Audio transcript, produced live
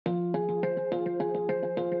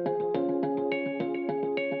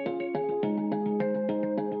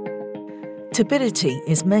Turbidity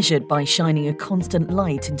is measured by shining a constant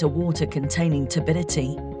light into water containing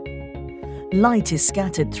turbidity. Light is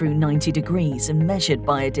scattered through 90 degrees and measured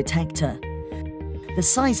by a detector. The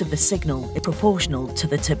size of the signal is proportional to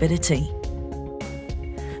the turbidity.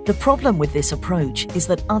 The problem with this approach is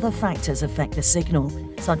that other factors affect the signal,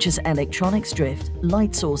 such as electronics drift,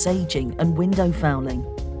 light source aging, and window fouling.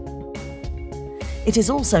 It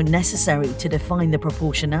is also necessary to define the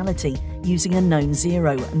proportionality using a known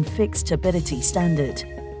zero and fixed turbidity standard.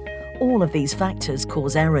 All of these factors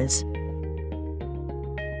cause errors.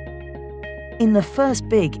 In the first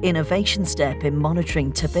big innovation step in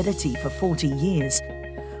monitoring turbidity for 40 years,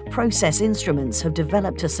 Process Instruments have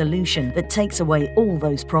developed a solution that takes away all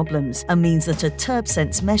those problems and means that a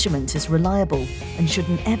TurbSense measurement is reliable and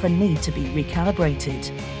shouldn't ever need to be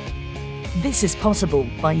recalibrated. This is possible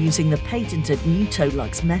by using the patented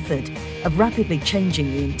MutoLux method of rapidly changing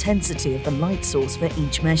the intensity of the light source for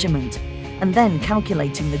each measurement, and then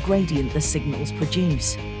calculating the gradient the signals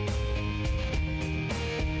produce.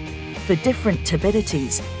 For different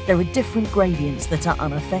turbidities, there are different gradients that are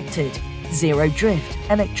unaffected: zero drift,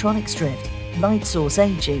 electronics drift, light source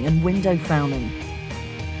aging, and window fouling.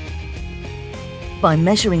 By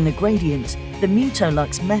measuring the gradient, the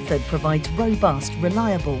MutoLux method provides robust,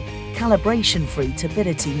 reliable, calibration-free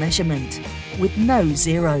turbidity measurement with no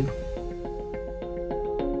zero.